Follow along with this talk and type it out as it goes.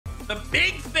The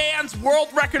big fans world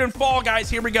record in Fall Guys.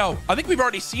 Here we go. I think we've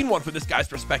already seen one from this guy's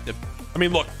perspective. I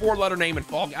mean, look, 4-letter name in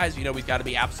Fall Guys. You know, he's got to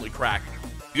be absolutely cracked.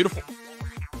 Beautiful.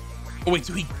 Oh, wait,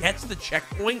 so he gets the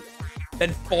checkpoint,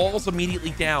 then falls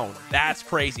immediately down. That's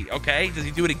crazy. Okay, does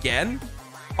he do it again?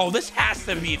 Oh, this has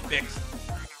to be fixed.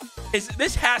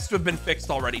 This has to have been fixed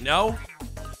already, no?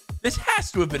 This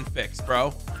has to have been fixed,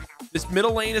 bro. This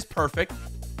middle lane is perfect.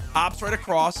 Hops right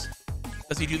across.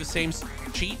 Does he do the same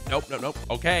cheat? Nope, nope, nope.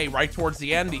 Okay, right towards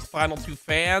the end, these final 2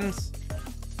 fans.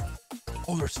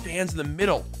 Oh, there's fans in the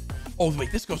middle. Oh,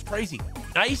 wait, this goes crazy.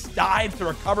 Nice dive to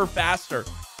recover faster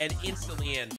and instantly in.